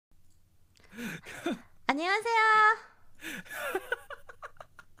안녕하세요.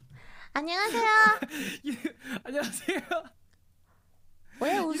 안녕하세요. 안녕하세요.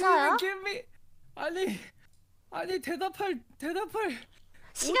 왜 웃어요? 아니 대답할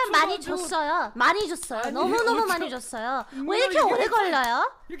시간 많이 줬어요. 많이 줬어요. 너무너무 많이 줬어요. 왜 이렇게 오래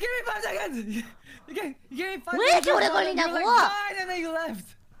걸려요? You gave me 5 seconds. You gave me 5 왜 이렇게 오래 걸리냐고?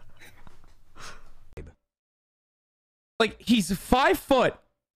 Like, he's 5 foot.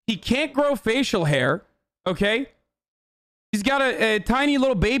 He can't grow facial hair. Okay? He's got a tiny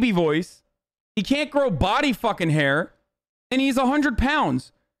little baby voice. He can't grow body fucking hair. And he's 100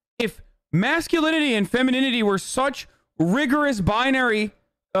 pounds. If masculinity and femininity were such rigorous binary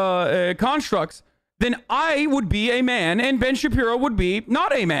constructs, then I would be a man and Ben Shapiro would be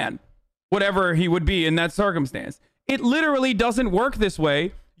not a man. Whatever he would be in that circumstance. It literally doesn't work this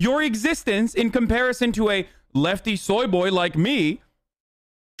way. Your existence, in comparison to a lefty soy boy like me,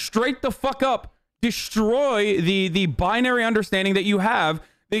 straight the fuck up, destroy the binary understanding that you have,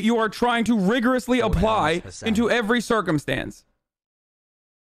 that you are trying to rigorously apply into every circumstance.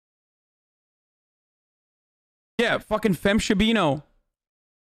 Yeah, fucking Fem Shabino.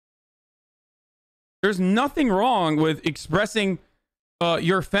 There's nothing wrong with expressing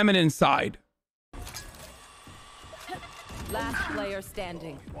your feminine side. Last player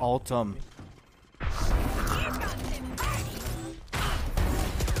standing. Ultim.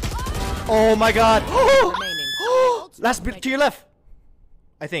 Oh my god! Last bit to your left.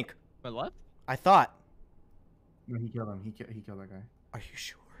 I think. My left? I thought. No, he killed him. He killed that guy. Are you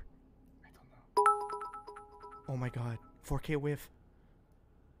sure? I don't know. Oh my god. 4K whiff.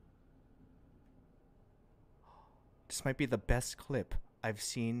 This might be the best clip I've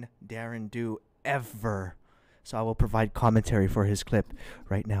seen Darren do ever. So I will provide commentary for his clip.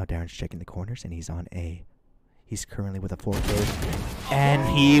 Right now, Darren's checking the corners and he's on A. He's currently with a 4K. And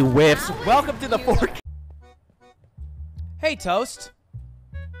he whiffs. Welcome to the 4K. Hey, Toast.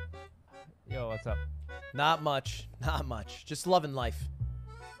 Yo, what's up? Not much. Not much. Just loving life.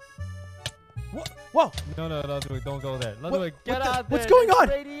 What? Whoa! No, don't go there. What? Get out there. What's going on?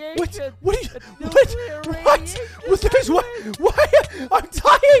 Radiation. What are you? Nuclear What? radiation. What's this? What? Why? I'm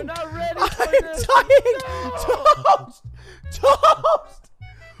dying! Not ready I'm for dying! this. Toast! Toast!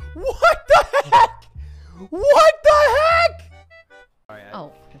 What the heck? What the heck? Sorry,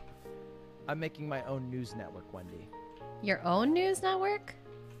 Oh, I'm making my own news network, Wendy. your own news network?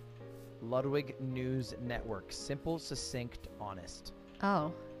 Ludwig News Network. Simple, succinct, honest.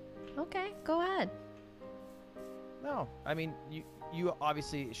 Oh, okay. Go ahead. No, I mean, you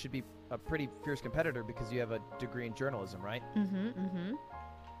obviously should be a pretty fierce competitor because you have a degree in journalism, right? Mm-hmm.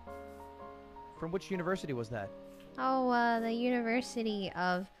 From which university was that? Oh, the University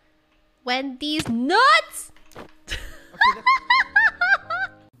of Wendy's Nuts!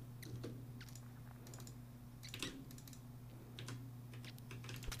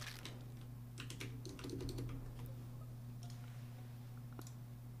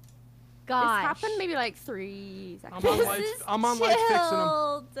 Okay, Gosh. This happened maybe like 3 seconds. I'm on live fixing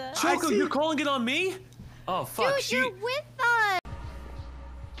him. Choco, you're calling it on me? Oh fuck! Dude, you're with us.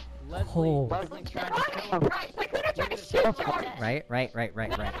 Oh. Right.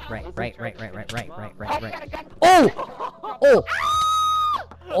 Oh! Oh!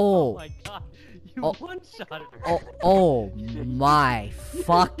 Oh my god! You one-shotted her. Oh my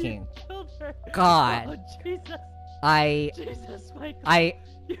fucking god! Oh Jesus! Jesus, my god!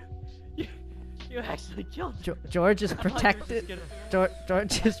 You actually killed her. George is protected.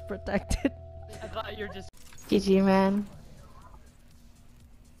 George is protected. I thought you were just. GG, man.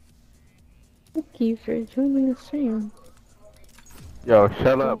 Thank you for joining the stream. Yo,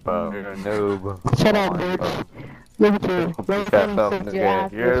 shut up, bro. You're a noob. Shut up, bitch. Look at you. Look at your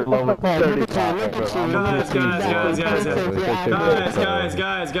ass. You're level 35,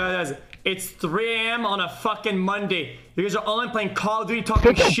 Guys. It's 3 a.m. on a fucking Monday. You guys are only playing Call of Duty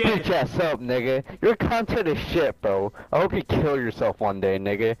talking Shut shit. your bitch ass up, nigga. Your content is shit, bro. I hope you kill yourself one day,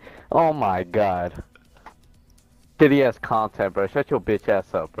 nigga. Oh my god. Shitty ass content, bro. Shut your bitch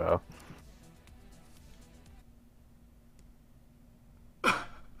ass up, bro.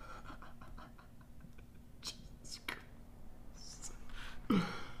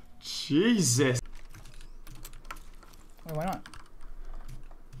 Jesus. Wait, why not?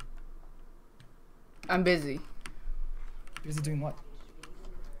 I'm busy. Busy doing what?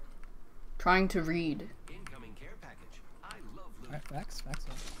 Trying to read. Incoming care package. I love Alright, facts.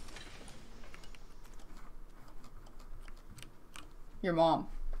 Your mom.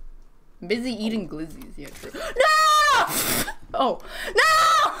 I'm busy eating glizzies. Yeah, true. No! Oh.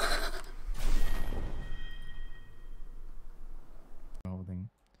 No!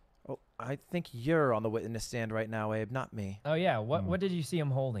 I think you're on the witness stand right now, Abe, not me. Oh yeah, what did you see him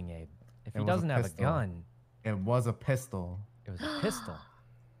holding, Abe? If he It was doesn't have a pistol. gun, It was a pistol. it was a pistol.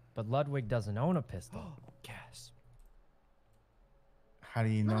 But Ludwig doesn't own a pistol. Gas. How do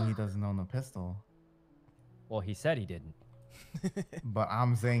you know he doesn't own a pistol? Well, he said he didn't. But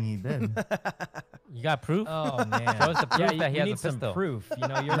I'm saying he did. You got proof? Oh man, Show us the proof yeah, that he you has need a some pistol. proof. You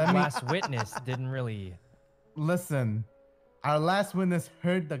know, your Let me- last witness didn't really. Listen, our last witness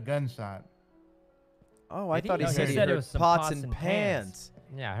heard the gunshot. Oh, I Did he? thought he No, said he he said it heard was some pots and pans.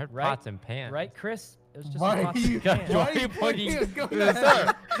 Yeah, I heard Right? pots and pans. Right, Chris? It was just Why some are pots you, and pans. why are you pointing a gun at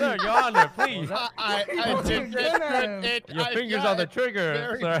Sir, sir, Your Honor, please. I did Your fingers on the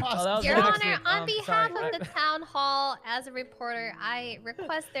trigger, sir. Oh, that was Your an Honor, accident. on behalf Sorry. of the town hall, as a reporter, I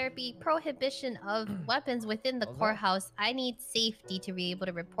request there be prohibition of weapons within the courthouse. I need safety to be able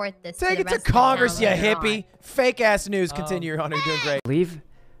to report this. Take to it the to rest of the Congress, you town. hippie. Fake ass news. Continue, Your Honor. You're doing great. Leave?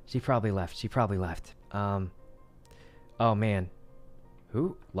 She probably left. She probably left. Oh man.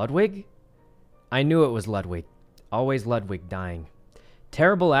 Who? Ludwig? I knew it was Ludwig. Always Ludwig dying.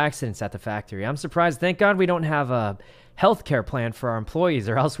 Terrible accidents at the factory. I'm surprised. Thank God we don't have a healthcare plan for our employees,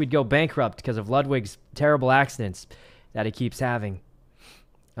 or else we'd go bankrupt because of Ludwig's terrible accidents that he keeps having.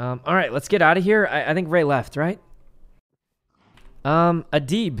 All right, let's get out of here. I think Ray left, right?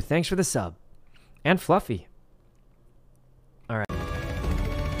 Adib, thanks for the sub. And Fluffy. All right.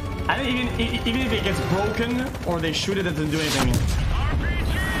 I think even if it gets broken or they shoot it, it doesn't do anything.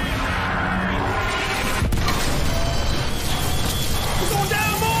 We're going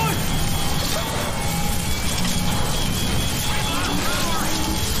down, boys!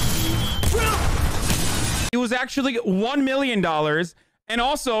 It was actually $1 million. And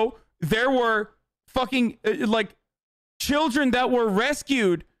also, there were fucking, like, children that were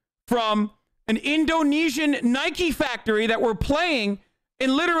rescued from an Indonesian Nike factory that were playing.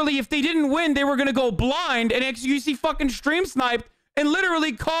 And literally, if they didn't win, they were going to go blind. And XQC fucking stream sniped and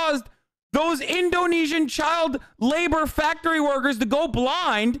literally caused those Indonesian child labor factory workers to go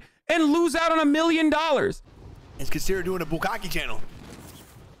blind and lose out on $1 million. It's considered doing a bukkake channel.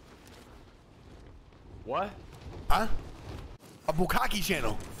 What? Huh? A bukkake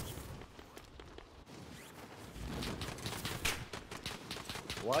channel.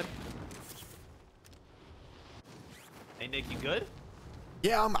 What? Hey Nick, you good?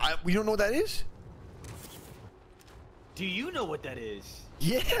 Yeah, we don't know what that is? Do you know what that is?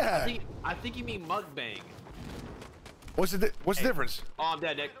 Yeah. I think you mean mukbang. What's the difference? Oh, I'm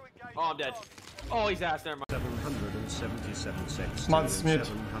dead, Nick. Oh, I'm dead. Oh, he's ass. Never mind. 777 sex. Mods mute.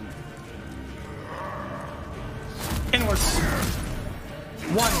 Inwards.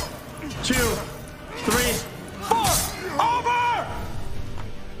 1, 2, 3, 4. Over!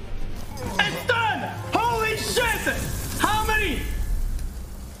 It's done! Holy shit! How many?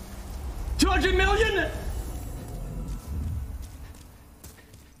 200 million?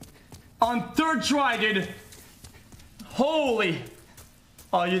 On third try, dude. Holy.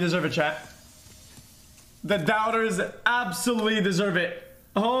 Oh, you deserve it, chat. The doubters absolutely deserve it.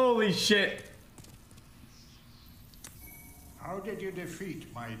 Holy shit. How did you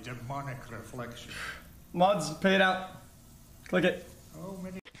defeat my demonic reflection? Mods, pay it out. Click it. How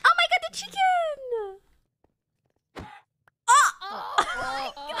many? Oh my god, the chicken!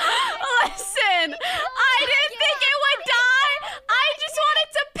 Listen, I didn't think it would die. I just wanted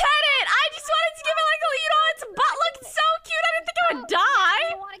to pet it. I just wanted to give it like a, you know, its butt looked so cute. I didn't think it would die.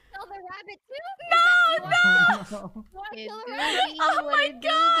 You want to kill the rabbit too? No, no. Oh my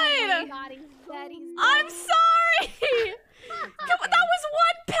god. I'm sorry. That was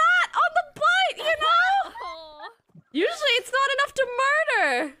one pat on the butt, you know? Usually it's not enough to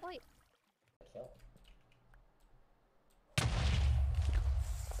murder.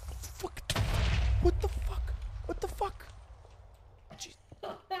 What the fuck? What the fuck?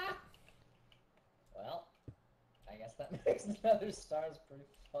 Well, I guess that makes another stars pretty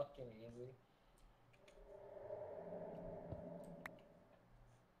fucking easy.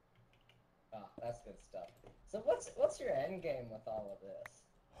 Oh, that's good stuff. So what's your end game with all of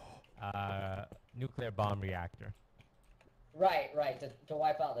this? Nuclear bomb reactor. Right, to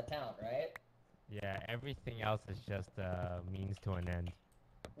wipe out the town, right? Yeah, everything else is just a means to an end.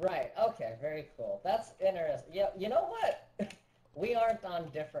 Right, okay, very cool. That's interesting. Yeah, you know what? We aren't on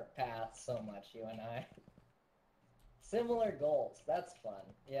different paths so much, you and I. Similar goals, that's fun.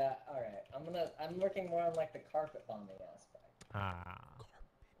 Yeah, alright. I'm working more on like the carpet bombing aspect. Ah.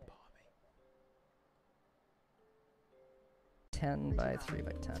 10 by 3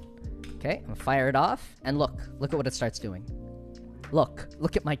 by 10. Okay, I'm gonna fire it off, and look at what it starts doing. Look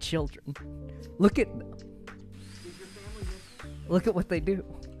at my children. Look at what they do.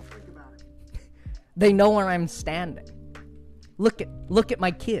 They know where I'm standing. Look at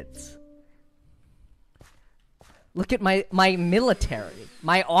my kids. Look at my military,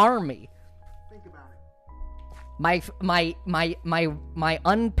 my army. Think about it. My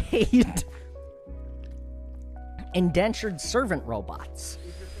unpaid indentured servant robots.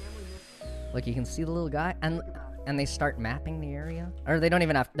 Look, you can see the little guy, and they start mapping the area. Or they don't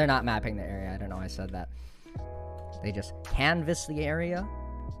even have, they're not mapping the area. I don't know why I said that. They just canvas the area.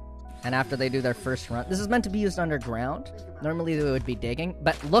 And after they do their first run, this is meant to be used underground. Normally they would be digging,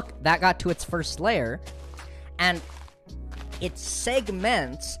 but look, that got to its first layer, and it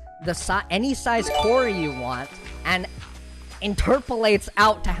segments any size quarry you want, and interpolates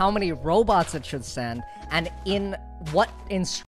out to how many robots it should send, and in what